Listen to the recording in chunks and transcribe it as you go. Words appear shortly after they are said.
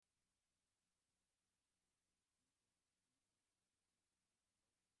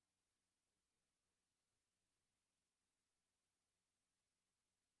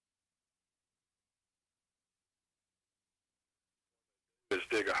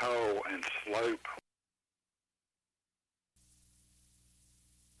dig a hole and slope.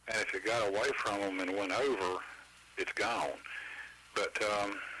 And if it got away from them and went over, it's gone. But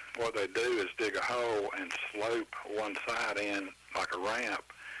what they do is dig a hole and slope one side in like a ramp.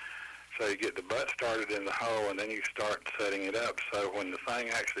 So you get the butt started in the hole, and then you start setting it up. So when the thing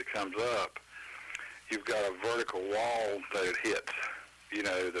actually comes up, you've got a vertical wall that it hits, you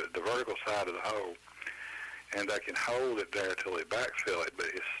know, the vertical side of the hole. And they can hold it there till they backfill it, but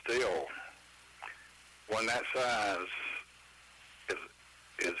it's still, when that size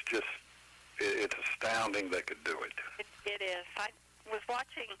is just, it's astounding they could do it. It is. I was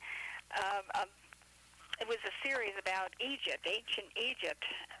watching, it was a series about Egypt, ancient Egypt,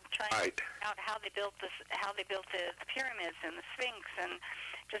 trying to figure out how they built the pyramids and the Sphinx and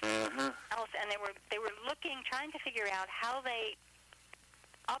just else. And they were looking, trying to figure out how they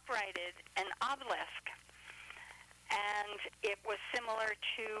uprighted an obelisk. And it was similar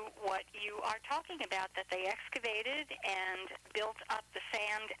to what you are talking about, that they excavated and built up the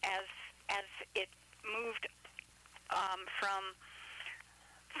sand as it moved from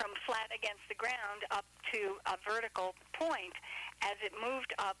flat against the ground up to a vertical point. As it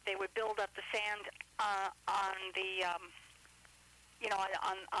moved up, they would build up the sand on the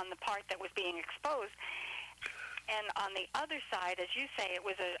on the part that was being exposed. And on the other side, as you say, it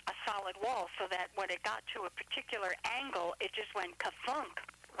was a solid wall, so that when it got to a particular angle, it just went ka-thunk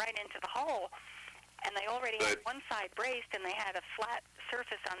right into the hole. And they already had one side braced, and they had a flat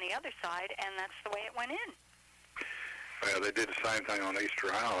surface on the other side, and that's the way it went in. Well, they did the same thing on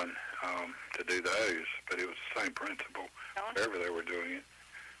Easter Island to do those, but it was the same principle wherever they were doing it.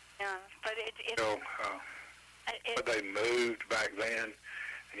 Yeah, but but they moved back then,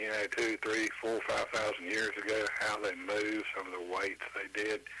 you know, 2, 3, 4, 5,000 years ago, how they moved, some of the weights they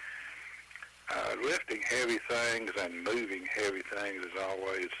did. Lifting heavy things and moving heavy things has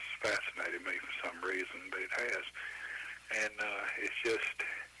always fascinated me for some reason, but it has. And it's just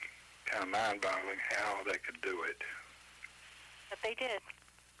kind of mind-boggling how they could do it. But they did.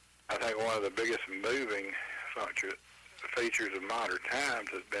 I think one of the biggest moving features of modern times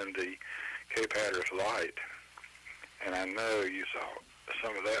has been the Cape Hatteras light. And I know you saw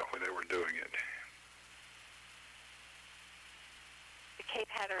some of that when they were doing it. The Cape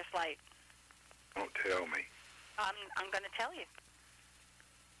Hatteras light. Don't tell me. I'm going to tell you.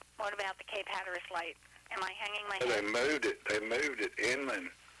 What about the Cape Hatteras light? Am I hanging my head? They moved it inland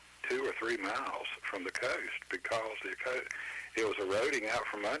 2 or 3 miles from the coast because it was eroding out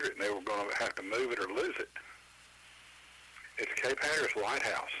from under it, and they were going to have to move it or lose it. It's Cape Hatteras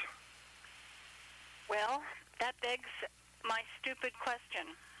Lighthouse. Well, that begs my stupid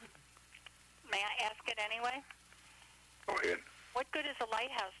question. May I ask it anyway? Go ahead. What good is a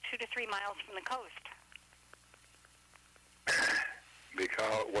lighthouse 2 to 3 miles from the coast?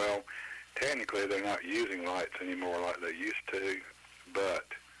 Because, well, technically they're not using lights anymore like they used to, but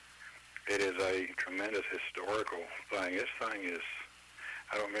it is a tremendous historical thing. This thing is,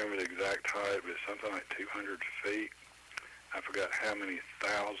 I don't remember the exact height, but it's something like 200 feet. I forgot how many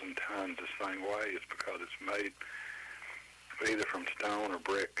thousand tons this thing weighs because it's made either from stone or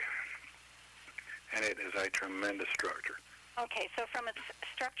brick, and it is a tremendous structure. Okay, so from its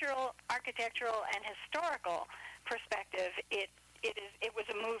structural, architectural, and historical perspective, it was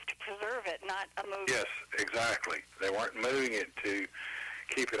a move to preserve it, not a move... Yes, exactly. They weren't moving it to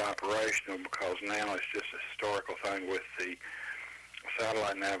keep it operational because now it's just a historical thing with the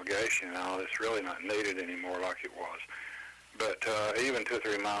satellite navigation and all. It's really not needed anymore like it was. But even 2 or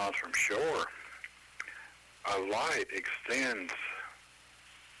 3 miles from shore, a light extends,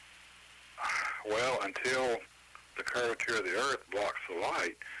 well, until the curvature of the Earth blocks the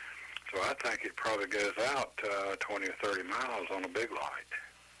light. So I think it probably goes out 20 or 30 miles on a big light.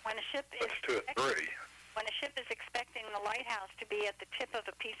 When a ship That's 2 or 3. When a ship is expecting the lighthouse to be at the tip of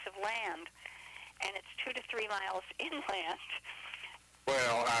a piece of land, and it's 2 to 3 miles inland.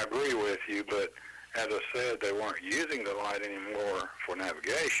 Well, I agree with you, but as I said, they weren't using the light anymore for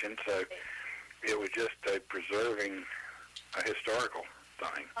navigation, so it was just a preserving a historical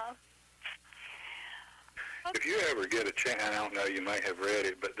thing. Okay. If you ever get a chance, I don't know, you may have read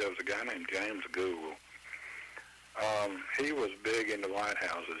it, but there was a guy named James Gould. He was big into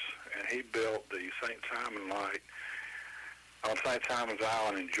lighthouses, and he built the St. Simon Light on St. Simon's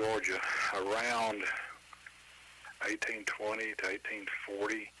Island in Georgia around 1820 to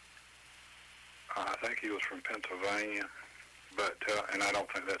 1840. I think he was from Pennsylvania, but and I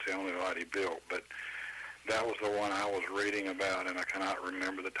don't think that's the only light he built, but that was the one I was reading about, and I cannot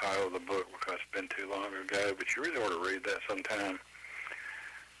remember the title of the book because it's been too long ago, but you really ought to read that sometime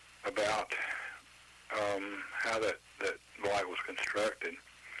about how that that light was constructed.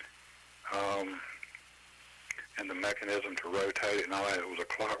 And the mechanism to rotate it and all that, it was a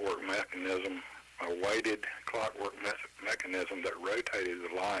clockwork mechanism, a weighted clockwork mechanism that rotated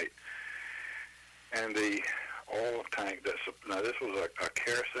the light. And the oil tank, now this was a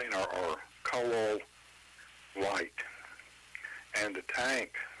kerosene or coal oil light. And the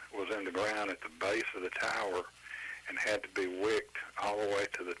tank was in the ground at the base of the tower and had to be wicked all the way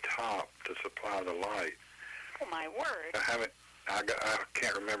to the top to supply the light. Oh, my word. I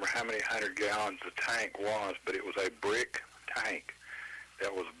can't remember how many hundred gallons the tank was, but it was a brick tank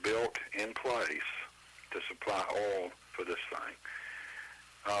that was built in place to supply oil for this thing.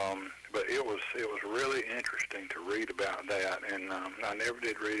 But it was really interesting to read about that, and I never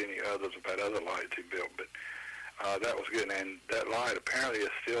did read any others about other lights he built, but that was good. And that light apparently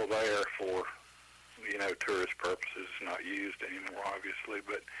is still there for, tourist purposes. It's not used anymore, obviously,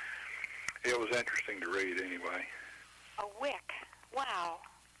 but it was interesting to read anyway. A wick. Wow.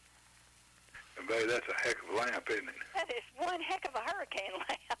 And babe, that's a heck of a lamp, isn't it? That is one heck of a hurricane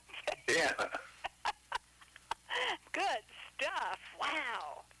lamp. Yeah. Good stuff.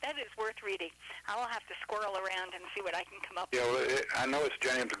 Wow. That is worth reading. I'll have to squirrel around and see what I can come up with. Yeah, well, I know it's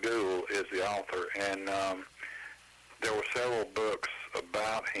James Gould is the author, and there were several books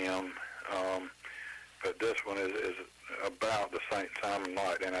about him, but this one is about the St. Simon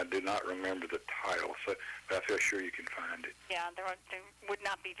Light, and I do not remember the title, but I feel sure you can find it. Yeah, there would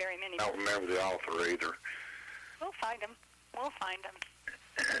not be very many. I don't remember the author either. We'll find him.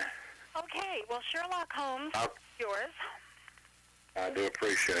 Okay, well, Sherlock Holmes, yours. I do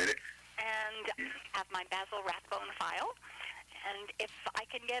appreciate it. And have my Basil Rathbone file. And if I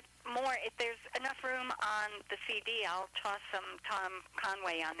can get more, if there's enough room on the CD, I'll toss some Tom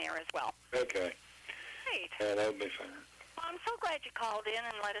Conway on there as well. Okay. Great. Yeah, that would be fine. Well, I'm so glad you called in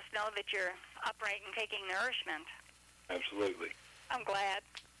and let us know that you're upright and taking nourishment. Absolutely. I'm glad.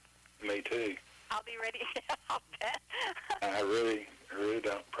 Me too. I'll be ready. I'll bet. I really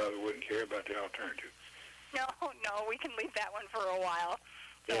probably wouldn't care about the alternative. No, we can leave that one for a while.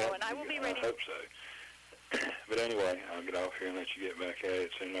 So, yeah, and I will be ready. I hope so. But anyway, I'll get off here and let you get back at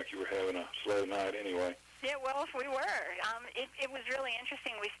it. It seemed like you were having a slow night anyway. Yeah, well, we were. It was really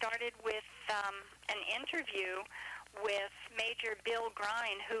interesting. We started with an interview with Major Bill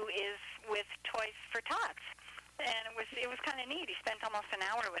Grine, who is with Toys for Tots. And it was kind of neat. He spent almost an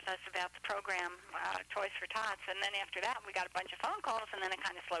hour with us about the program, Toys for Tots. And then after that, we got a bunch of phone calls, and then it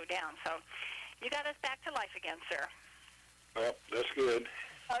kind of slowed down. So you got us back to life again, sir. Well, that's good.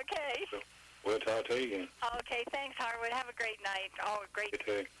 Okay. So we'll talk to you again. Okay, thanks, Harwood. Have a great night. Oh, great. You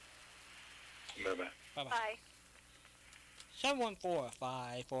too. Bye-bye. Bye-bye. Bye.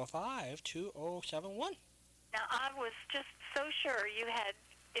 714-545-2071. Now, I was just so sure you had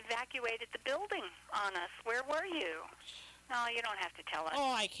evacuated the building on us. Where were you? No, you don't have to tell us.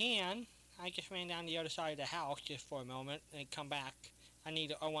 Oh, I can. I just ran down the other side of the house just for a moment and come back. I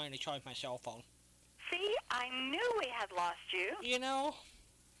wanted to charge my cell phone. See, I knew we had lost you.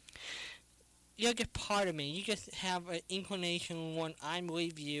 You're just part of me. You just have an inclination when I'm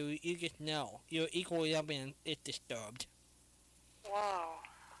with you. You just know. Your equilibrium is disturbed. Whoa.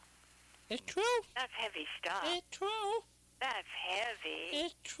 It's true. That's heavy stuff. It's true. That's heavy.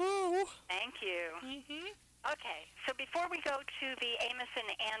 It's true. Thank you. Mm-hmm. Okay, so before we go to the Amos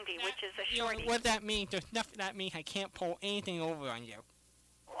and Andy, which is a shorty. What that means, there's nothing that means I can't pull anything over on you.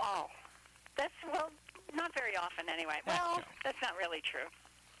 Oh, that's, not very often anyway. That's not really true.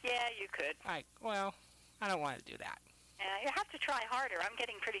 Yeah, you could. Well, I don't want to do that. Yeah, you have to try harder. I'm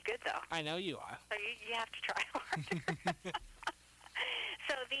getting pretty good, though. I know you are. So you have to try harder.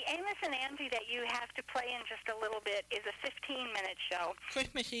 So the Amos and Andy that you have to play in just a little bit is a 15-minute show.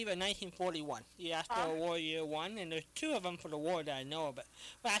 Christmas Eve of 1941. You asked for a War Year 1, and there's 2 of them for the war that I know of.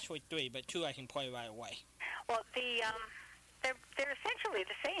 Well, actually 3, but 2 I can play right away. Well, they're essentially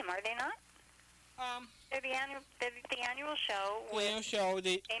the same, are they not? They're the annual show. Amos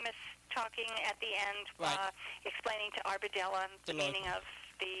talking at the end, right. Explaining to Arbidella the meaning of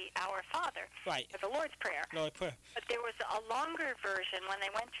the Our Father, right, or the Lord's Prayer. Lord's Prayer. But there was a longer version. When they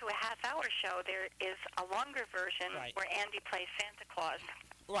went to a half-hour show, there is a longer version where Andy plays Santa Claus.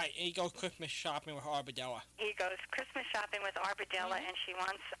 Right, he goes Christmas shopping with Arbidella. He goes Christmas shopping with Arbidella, and she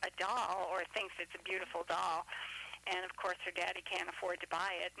wants a doll, or thinks it's a beautiful doll. And, of course, her daddy can't afford to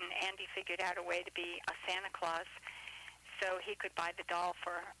buy it, and Andy figured out a way to be a Santa Claus so he could buy the doll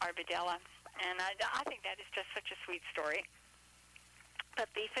for Arbidella. And I think that is just such a sweet story. But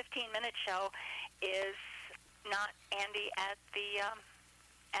the 15-minute show is not Andy at the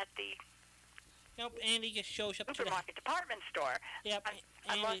Nope, Andy just shows up supermarket department store. Yep.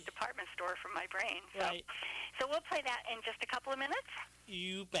 I lost department store from my brain. Right. So So we'll play that in just a couple of minutes?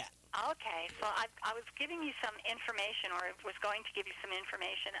 You bet. Okay, so I was giving you some information, or was going to give you some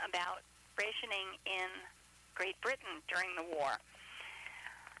information about rationing in Great Britain during the war.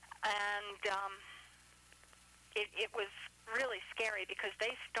 And it was really scary because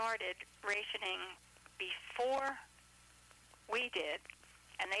they started rationing before we did,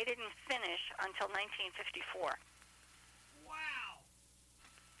 and they didn't finish until 1954. Wow.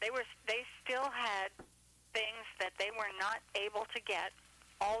 They still had things that they were not able to get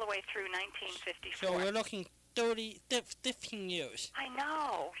all the way through 1954. So we're looking 15 years. I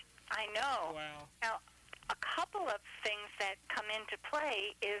know. Wow. Now, a couple of things that come into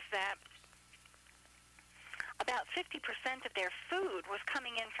play is that about 50% of their food was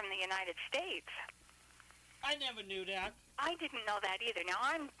coming in from the United States. I never knew that. I didn't know that either. Now,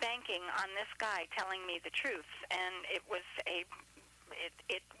 I'm banking on this guy telling me the truth, and it was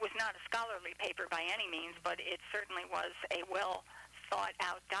not a scholarly paper by any means, but it certainly was a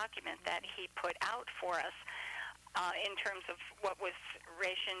well-thought-out document that he put out for us in terms of what was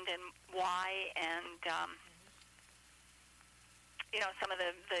rationed and why, and some of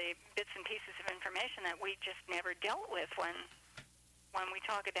the bits and pieces of information that we just never dealt with when we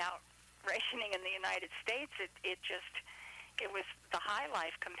talk about rationing in the United States. It was the high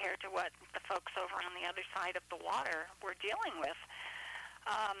life compared to what the folks over on the other side of the water were dealing with.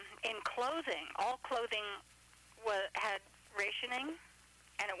 In clothing, all clothing had rationing,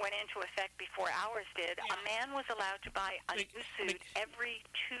 and it went into effect before ours did. Yeah. A man was allowed to buy a new suit every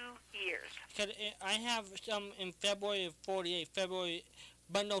 2 years. I have some in February of 48, February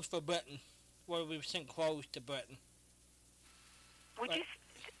bundles for Britain, where we sent clothes to Britain.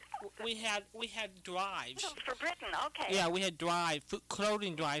 We had drives. For Britain, okay. Yeah, we had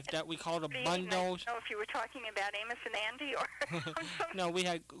clothing drives that we called the bundles. I don't know if you were talking about Amos and Andy or... No, we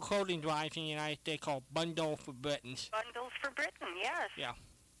had clothing drives in the United States called Bundles for Britain. Bundles for Britain, yes. Yeah.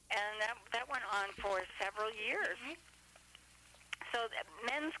 And that went on for several years. Mm-hmm. So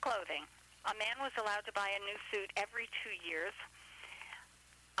men's clothing. A man was allowed to buy a new suit every 2 years.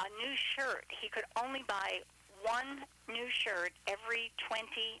 A new shirt. He could only buy one new shirt every 20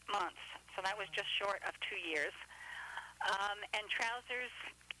 months. So that was just short of 2 years. And trousers,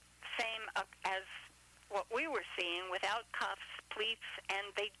 same as what we were seeing, without cuffs, pleats,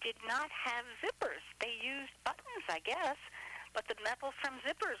 and they did not have zippers. They used buttons, I guess, but the metal from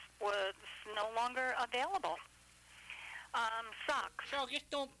zippers was no longer available. Socks. So just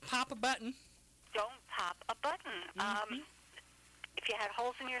don't pop a button. Don't pop a button. Mm-hmm. If you had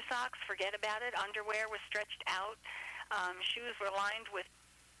holes in your socks, forget about it. Underwear was stretched out. Shoes were lined with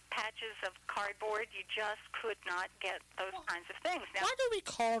patches of cardboard. You just could not get those kinds of things. Now, why do we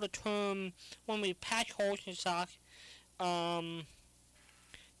call the term, when we patch holes in socks,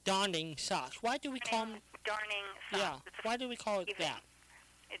 darning socks? Why do we call them... Darning socks. Yeah. Why do we call it that?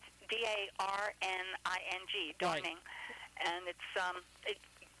 It's D-A-R-N-I-G, darning. Right. And it's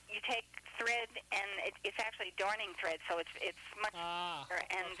you take thread, and it's actually darning thread, so it's much thicker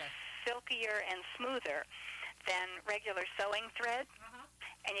and silkier and smoother than regular sewing thread.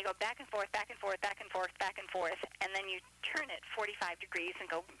 And you go back and forth, back and forth, back and forth, back and forth, and then you turn it 45 degrees and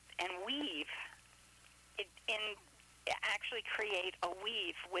go and weave it in. Actually create a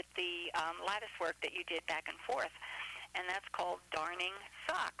weave with the lattice work that you did back and forth, and that's called darning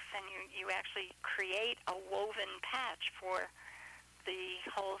socks. And you actually create a woven patch for the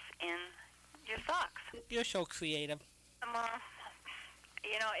holes in your socks. You're so creative.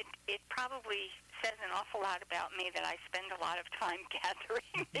 It probably says an awful lot about me that I spend a lot of time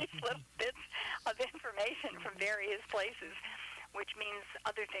gathering these little bits of information from various places, which means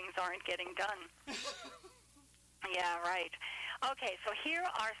other things aren't getting done. Yeah, right. Okay, so here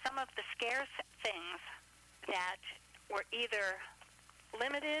are some of the scarce things that were either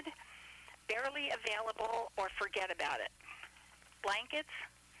limited, barely available, or forget about it. Blankets,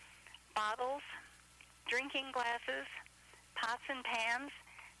 bottles, drinking glasses, pots and pans,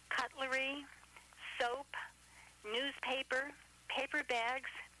 cutlery, soap, newspaper, paper bags,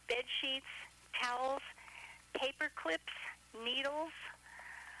 bed sheets, towels, paper clips, needles,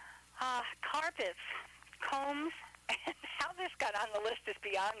 carpets, combs, and how this got on the list is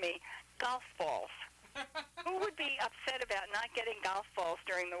beyond me. Golf balls. Who would be upset about not getting golf balls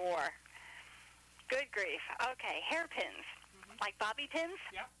during the war? Good grief. Okay, hairpins, like bobby pins.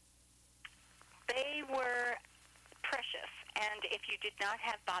 Yep. They were precious, and if you did not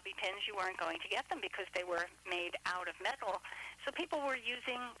have bobby pins, you weren't going to get them because they were made out of metal. So people were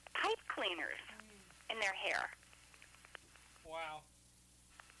using pipe cleaners in their hair. Wow.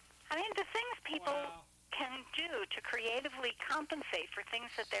 I mean, the things people can do to creatively compensate for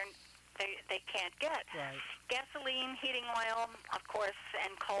things that they can't get. Right. Gasoline, heating oil, of course,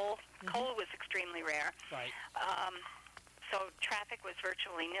 and coal. Coal was extremely rare. Right. So traffic was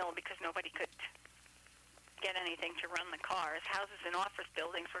virtually nil because nobody could get anything to run the cars. Houses and office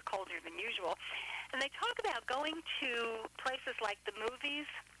buildings were colder than usual. And they talk about going to places like the movies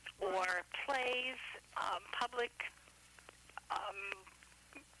or plays, public,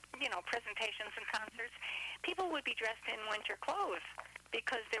 presentations and concerts. People would be dressed in winter clothes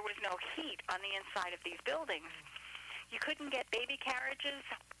because there was no heat on the inside of these buildings. You couldn't get baby carriages,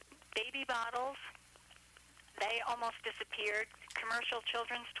 baby bottles. They almost disappeared. Commercial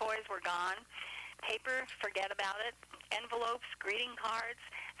children's toys were gone. Paper, forget about it. Envelopes, greeting cards,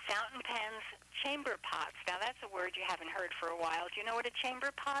 fountain pens, chamber pots. Now, that's a word you haven't heard for a while. Do you know what a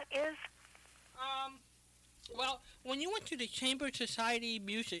chamber pot is? Well, when you went to the Chamber Society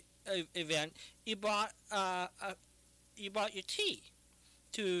music event, you brought your tea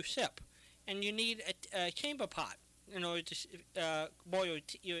to sip, and you need a chamber pot in order to boil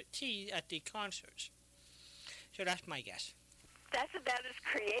your tea at the concerts. So that's my guess. That's about as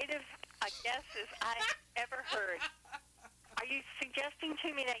creative a guess as I've ever heard. Are you suggesting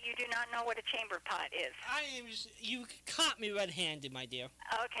to me that you do not know what a chamber pot is? You caught me red-handed, my dear.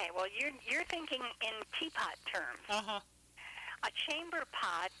 Okay, well, you're thinking in teapot terms. Uh-huh. A chamber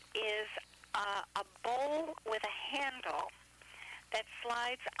pot is a bowl with a handle that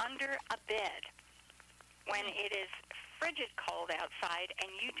slides under a bed when it is frigid cold outside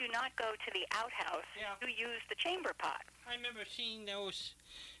and you do not go to the outhouse. Yeah. You use the chamber pot. I remember seeing those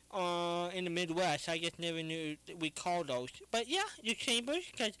in the Midwest. I just never knew that we called those. But yeah, the chambers,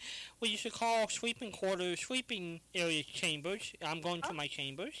 because we used to call sleeping quarters, sleeping area chambers. I'm going to my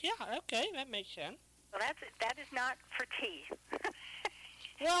chambers. Yeah, okay, that makes sense. Well, that is not for tea.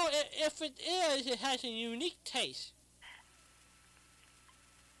 Well, if it is, it has a unique taste.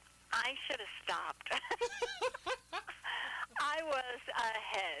 I should have stopped. I was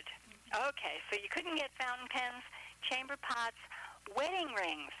ahead. Okay, so you couldn't get fountain pens, chamber pots, wedding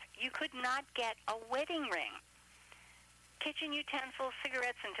rings. You could not get a wedding ring. Kitchen utensils,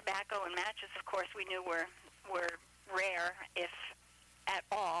 cigarettes, and tobacco and matches, of course, we knew were rare, if at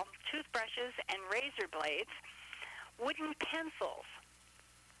all. Toothbrushes and razor blades. Wooden pencils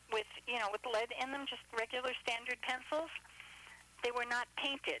with lead in them, just regular standard pencils. They were not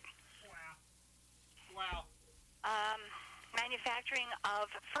painted. Wow. Manufacturing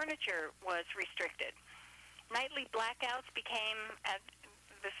of furniture was restricted. Nightly blackouts became,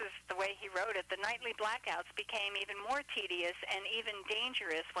 this is the way he wrote it, the nightly blackouts became even more tedious and even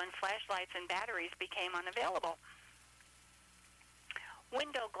dangerous when flashlights and batteries became unavailable.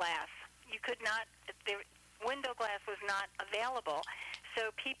 Window glass. Window glass was not available,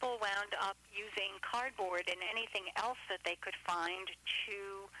 so people wound up using cardboard and anything else that they could find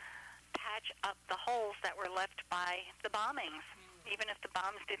to patch up the holes that were left by the bombings. Even if the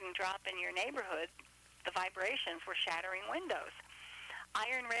bombs didn't drop in your neighborhood, the vibrations were shattering windows.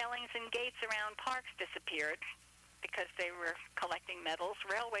 Iron railings and gates around parks disappeared because they were collecting metals.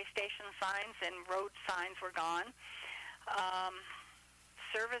 Railway station signs and road signs were gone.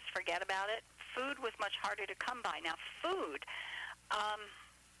 Service, forget about it. Food was much harder to come by. Now, food,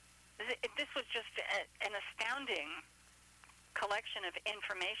 this was just an astounding collection of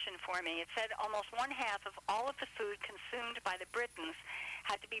information for me. It said almost one half of all of the food consumed by the Britons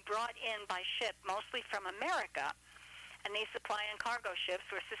had to be brought in by ship, mostly from America. And these supply and cargo ships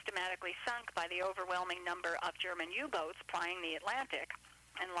were systematically sunk by the overwhelming number of German U-boats plying the Atlantic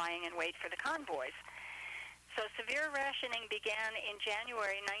and lying in wait for the convoys. So severe rationing began in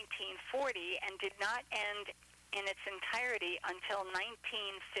January 1940 and did not end in its entirety until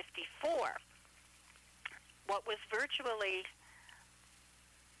 1954. What was virtually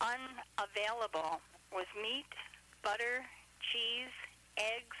unavailable was meat, butter, cheese,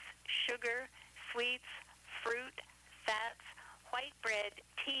 eggs, sugar, sweets, fruit, fats, white bread,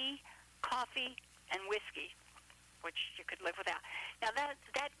 tea, coffee, and whiskey, which you could live without. Now that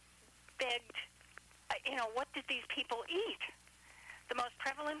begged, what did these people eat? The most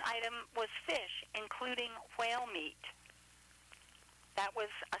prevalent item was fish, including whale meat. That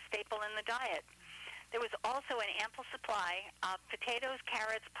was a staple in the diet. There was also an ample supply of potatoes,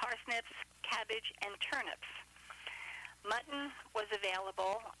 carrots, parsnips, cabbage, and turnips. Mutton was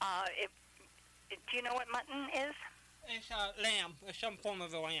available. Do you know what mutton is? It's lamb, or some form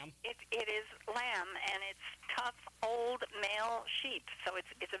of a lamb. It is lamb, and it's tough, old male sheep. So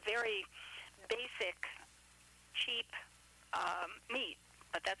it's a very basic, cheap meat,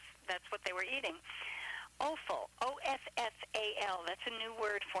 but that's what they were eating. Offal, O-F-F-A-L. That's a new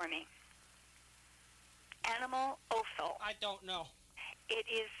word for me. Animal offal. I don't know. it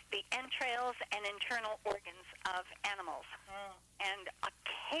is the entrails and internal organs of animals. And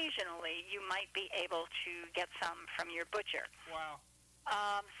occasionally you might be able to get some from your butcher. Wow.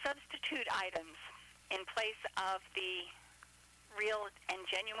 Substitute items in place of the real and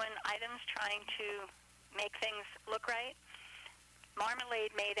genuine items, trying to make things look right.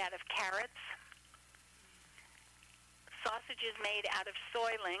 Marmalade made out of carrots. Sausages made out of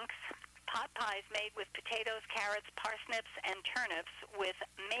soy links. Pot pies made with potatoes, carrots, parsnips, and turnips with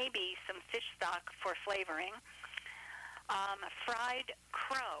maybe some fish stock for flavoring. Fried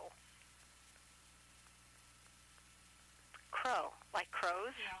crow. Crow, like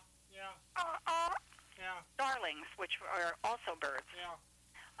crows. Yeah. Yeah. Starlings, which are also birds. Yeah.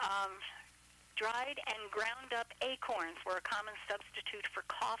 Dried and ground up acorns were a common substitute for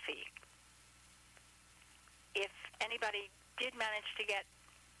coffee. If anybody did manage to get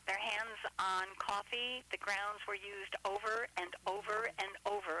their hands on coffee, the grounds were used over and over and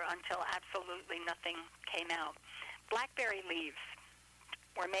over until absolutely nothing came out. Blackberry leaves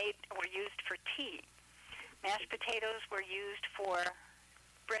were used for tea. Mashed potatoes were used for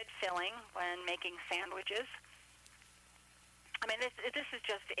bread filling when making sandwiches. I mean, it's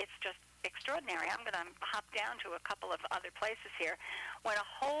just extraordinary. I'm going to hop down to a couple of other places here. When a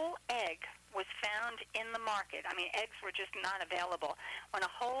whole egg was found in the market, I mean, eggs were just not available. When a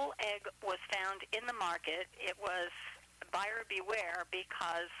whole egg was found in the market, it was buyer beware,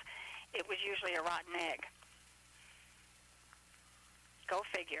 because it was usually a rotten egg. Go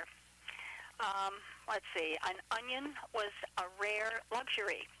figure. Let's see. An onion was a rare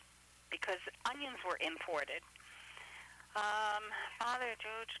luxury because onions were imported.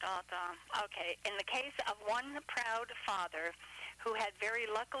 Okay. In the case of one proud father who had very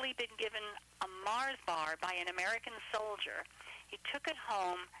luckily been given a Mars bar by an American soldier, he took it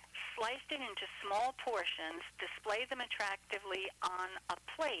home, sliced it into small portions, displayed them attractively on a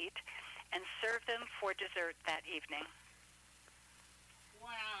plate, and served them for dessert that evening.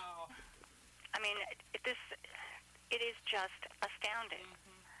 Wow. I mean, it is just astounding.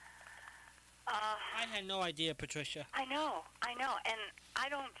 I had no idea, Patricia. I know, and I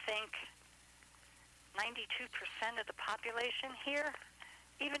don't think 92% of the population here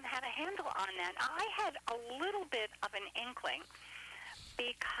even had a handle on that. I had a little bit of an inkling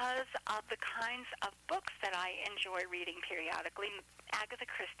because of the kinds of books that I enjoy reading periodically. Agatha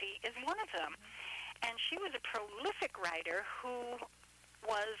Christie is one of them, and she was a prolific writer who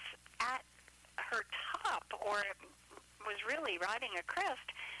was at her top, or was really riding a crest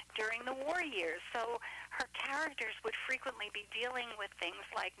during the war years. So her characters would frequently be dealing with things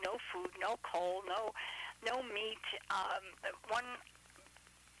like no food, no coal, no meat. One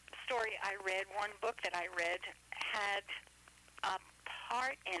story I read, one book that I read, had a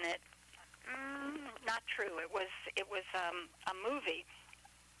part in it. Not true. It was a movie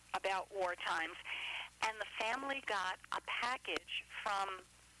about war times, and the family got a package from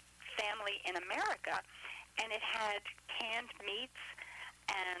Family in America, and it had canned meats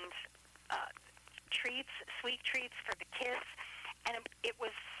and treats, sweet treats for the kids, and it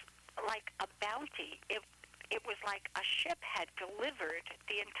was like a bounty. It was like a ship had delivered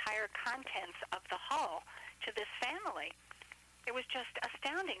the entire contents of the hull to this family. It was just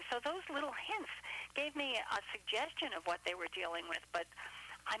astounding. So those little hints gave me a suggestion of what they were dealing with. But,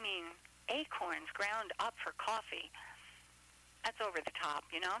 I mean, acorns ground up for coffee, that's over the top,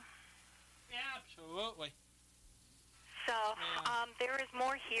 you know? Yeah, absolutely. So there is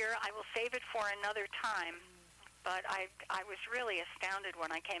more here. I will save it for another time. But I was really astounded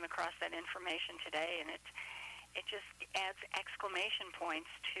when I came across that information today, and it just adds exclamation points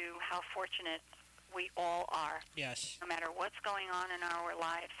to how fortunate we all are. Yes. No matter what's going on in our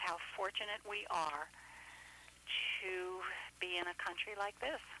lives, how fortunate we are to be in a country like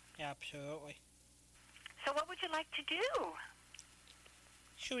this. Absolutely. So what would you like to do?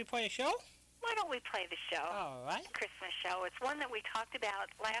 Should we play a show? Why don't we play the show? All right. Christmas show. It's one that we talked about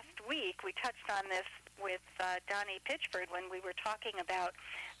last week. We touched on this with Donnie Pitchford when we were talking about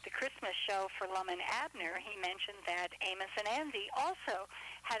the Christmas show for Lum and Abner. He mentioned that Amos and Andy also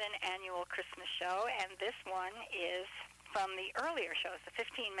had an annual Christmas show, and this one is from the earlier shows, the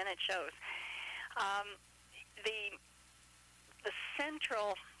 15-minute shows. The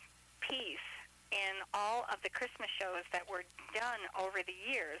central piece in all of the Christmas shows that were done over the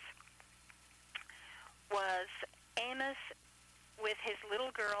years was Amos with his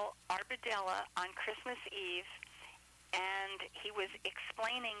little girl, Arbadella, on Christmas Eve, and he was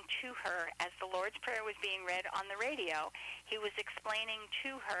explaining to her, as the Lord's Prayer was being read on the radio, he was explaining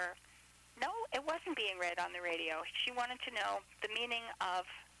to her, no, it wasn't being read on the radio. She wanted to know the meaning of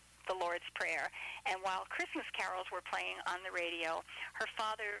the Lord's Prayer. And while Christmas carols were playing on the radio, her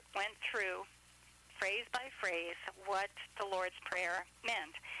father went through phrase by phrase what the Lord's Prayer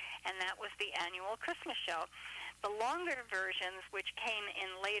meant. And that was the annual Christmas show. The longer versions, which came in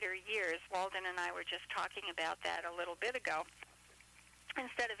later years, Walden and I were just talking about that a little bit ago,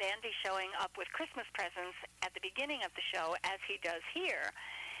 instead of Andy showing up with Christmas presents at the beginning of the show, as he does here,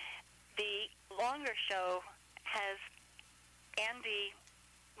 the longer show has Andy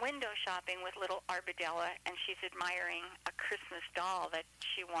window shopping with little Arbadella, and she's admiring a Christmas doll that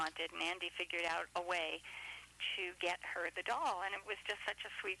she wanted, and Andy figured out a way to get her the doll, and it was just such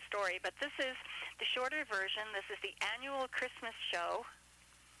a sweet story. But this is the shorter version. This is the annual Christmas show.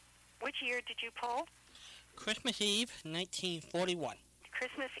 Which year did you pull? Christmas Eve, 1941.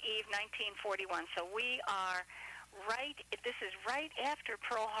 Christmas Eve, 1941. So we are this is right after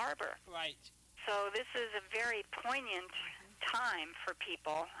Pearl Harbor. Right. So this is a very poignant time for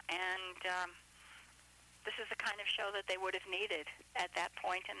people, and this is the kind of show that they would have needed at that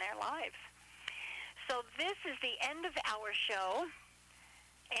point in their lives. So this is the end of our show.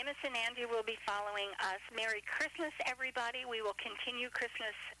 Amos and Andy will be following us. Merry Christmas, everybody. We will continue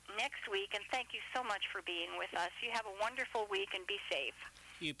Christmas next week, and thank you so much for being with us. You have a wonderful week, and be safe.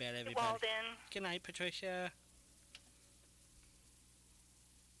 You bet, everybody. Walden. Good night, Patricia.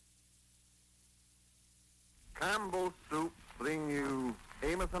 Campbell's Soup bring you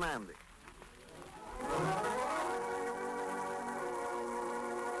Amos and Andy.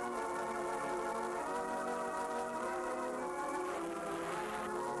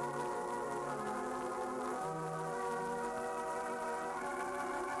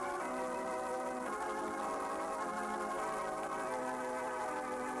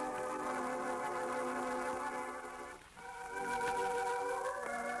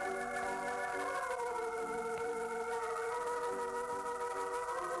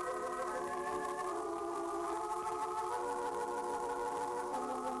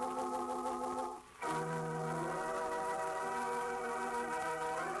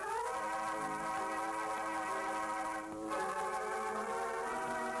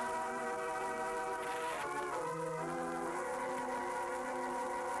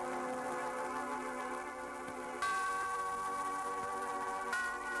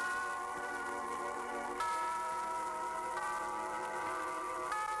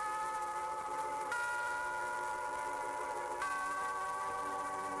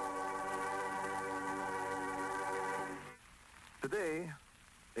 Today,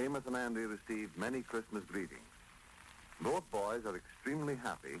 Amos and Andy received many Christmas greetings. Both boys are extremely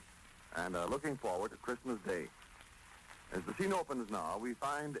happy and are looking forward to Christmas Day. As the scene opens now, we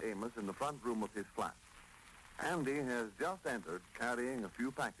find Amos in the front room of his flat. Andy has just entered carrying a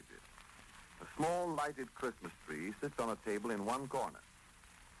few packages. A small lighted Christmas tree sits on a table in one corner.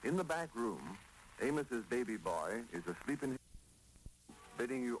 In the back room, Amos's baby boy is asleep in his room,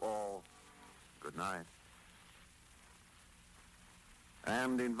 bidding you all good night,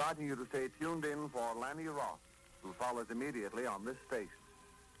 and inviting you to stay tuned in for Lanny Ross, who follows immediately on this station.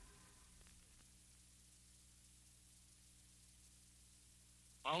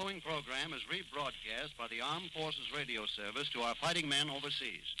 Following program is rebroadcast by the Armed Forces Radio Service to our fighting men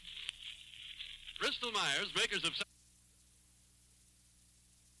overseas. Bristol Myers, makers of...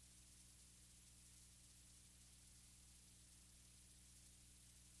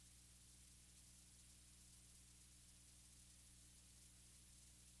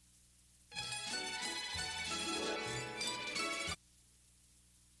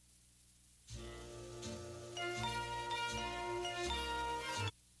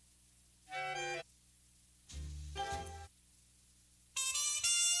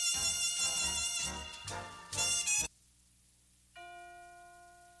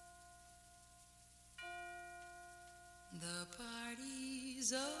 The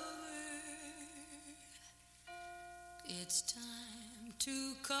party's over. It's time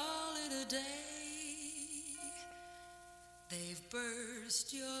to call it a day. They've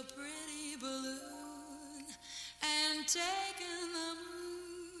burst your pretty balloon and taken the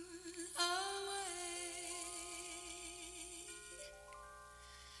moon away.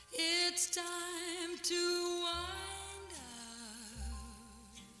 It's time to wind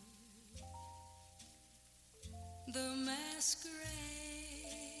up the masquerade.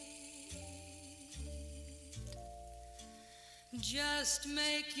 Just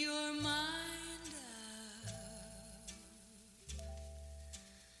make your mind up.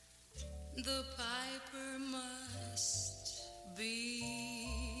 The piper must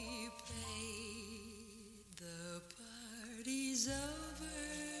be paid. The party's over.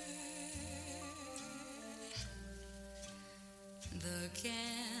 The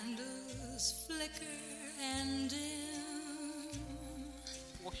candles flicker and dim.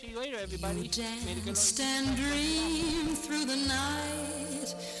 We'll see you later, everybody. You danced and dreamed through the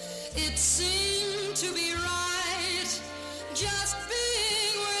night. It seemed to be right, just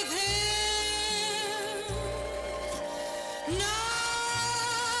being with him. Now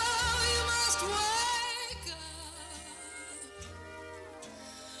you must wake up.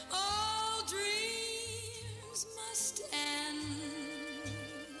 All dreams must end.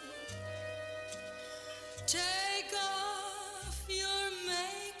 Take off your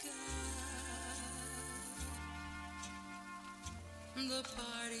makeup. The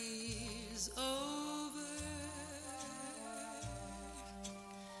party's over.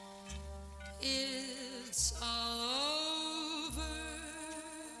 It's all over,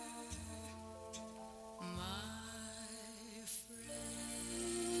 my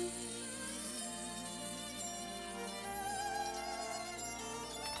friend.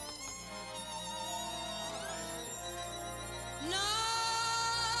 Now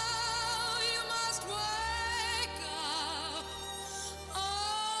you must wake up.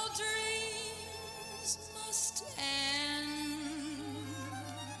 All dreams must end.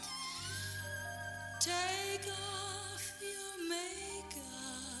 Take off your makeup.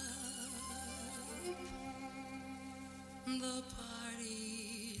 The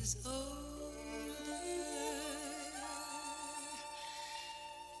party's over.